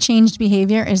without any changed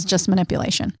behavior is just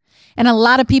manipulation. And a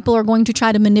lot of people are going to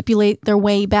try to manipulate their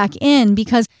way back in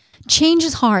because change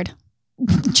is hard.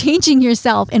 Changing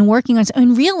yourself and working on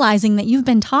and realizing that you've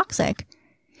been toxic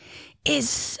is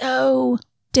so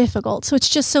difficult. So it's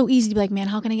just so easy to be like, man,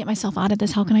 how can I get myself out of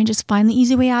this? How can I just find the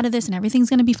easy way out of this? And everything's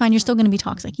going to be fine. You're still going to be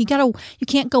toxic. You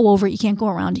can't go over it. You can't go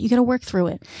around it. You got to work through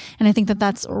it. And I think that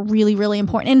that's really, really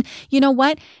important. And you know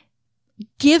what?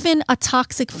 Given a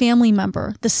toxic family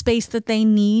member the space that they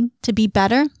need to be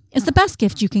better is the best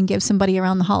gift you can give somebody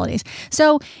around the holidays.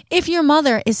 So if your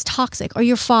mother is toxic or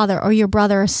your father or your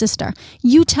brother or sister,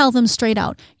 you tell them straight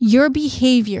out, your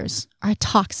behaviors are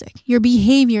toxic. Your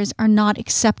behaviors are not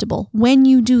acceptable. When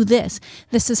you do this,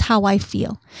 this is how I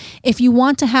feel. If you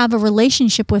want to have a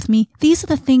relationship with me, these are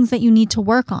the things that you need to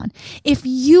work on. If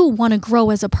you want to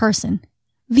grow as a person,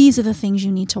 these are the things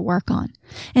you need to work on.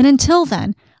 And until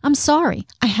then, I'm sorry,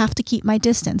 I have to keep my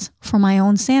distance for my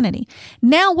own sanity.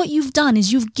 Now what you've done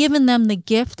is you've given them the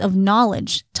gift of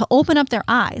knowledge to open up their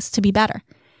eyes to be better.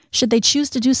 Should they choose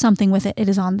to do something with it, it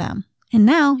is on them. And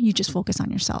now you just focus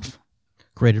on yourself.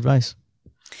 Great advice.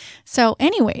 So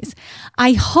anyways,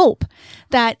 I hope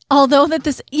that although that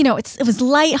this, it was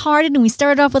lighthearted and we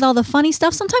started off with all the funny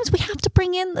stuff, sometimes we have to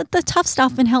bring in the tough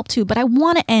stuff and help too. But I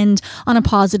want to end on a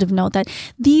positive note that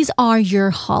these are your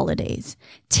holidays.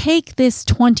 Take this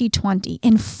 2020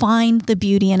 and find the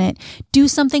beauty in it. Do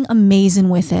something amazing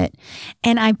with it.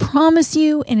 And I promise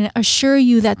you and assure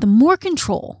you that the more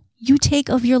control you take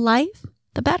of your life,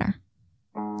 the better.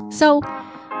 So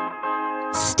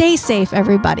stay safe,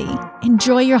 everybody.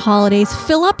 Enjoy your holidays.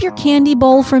 Fill up your candy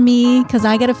bowl for me because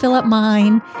I got to fill up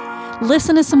mine.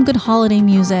 Listen to some good holiday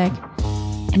music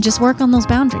and just work on those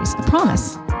boundaries. I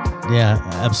promise. Yeah,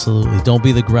 absolutely. Don't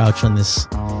be the Grouch on this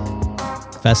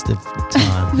festive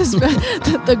time.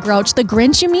 The Grouch. The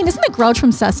Grinch, you mean? Isn't the Grouch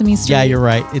from Sesame Street? Yeah, you're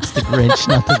right. It's the Grinch,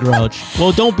 not the Grouch.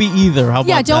 Well, don't be either. How about that?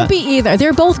 Yeah, don't be either.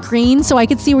 They're both green, so I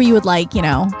could see where you would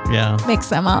mix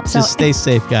them up. So just stay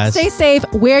safe, guys. Stay safe.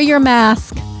 Wear your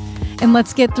mask. And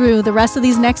let's get through the rest of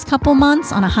these next couple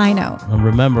months on a high note. And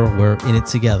remember, we're in it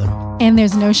together. And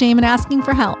there's no shame in asking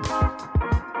for help.